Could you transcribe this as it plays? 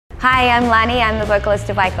Hi, I'm Lani, I'm the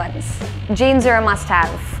vocalist of Icons. Jeans are a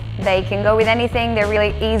must-have. They can go with anything, they're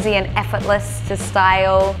really easy and effortless to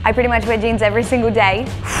style. I pretty much wear jeans every single day.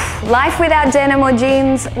 Life without denim or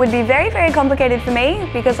jeans would be very, very complicated for me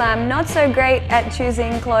because I'm not so great at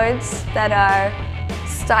choosing clothes that are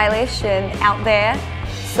stylish and out there.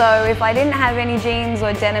 So if I didn't have any jeans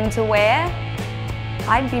or denim to wear,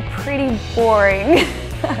 I'd be pretty boring.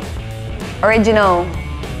 Original,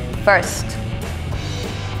 first.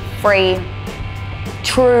 Free,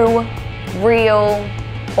 true, real,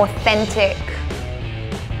 authentic.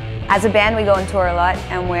 As a band, we go on tour a lot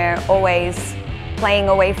and we're always playing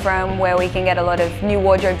away from where we can get a lot of new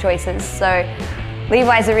wardrobe choices. So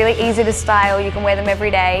Levi's are really easy to style. You can wear them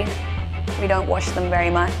every day. We don't wash them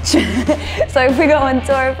very much. So if we go on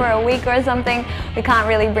tour for a week or something, we can't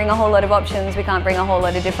really bring a whole lot of options. We can't bring a whole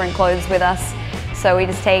lot of different clothes with us. So we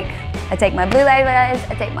just I take my blue Levis,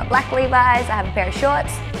 I take my black Levi's, I have a pair of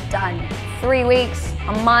shorts, done. 3 weeks,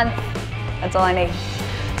 a month, that's all I need.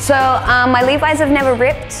 So my Levi's have never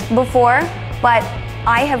ripped before, but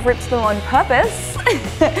I have ripped them on purpose.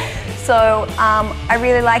 So I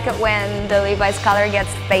really like it when the Levi's color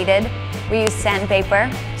gets faded. We use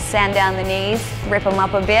sandpaper, sand down the knees, rip them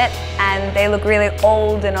up a bit, and they look really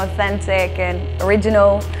old and authentic and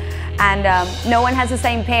original, and no one has the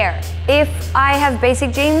same pair. If I have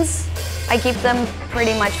basic jeans, I keep them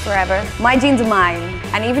pretty much forever. My jeans are mine,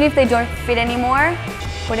 and even if they don't fit anymore,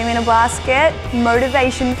 put them in a basket,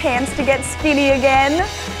 motivation pants to get skinny again.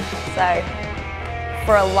 So,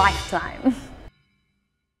 for a lifetime.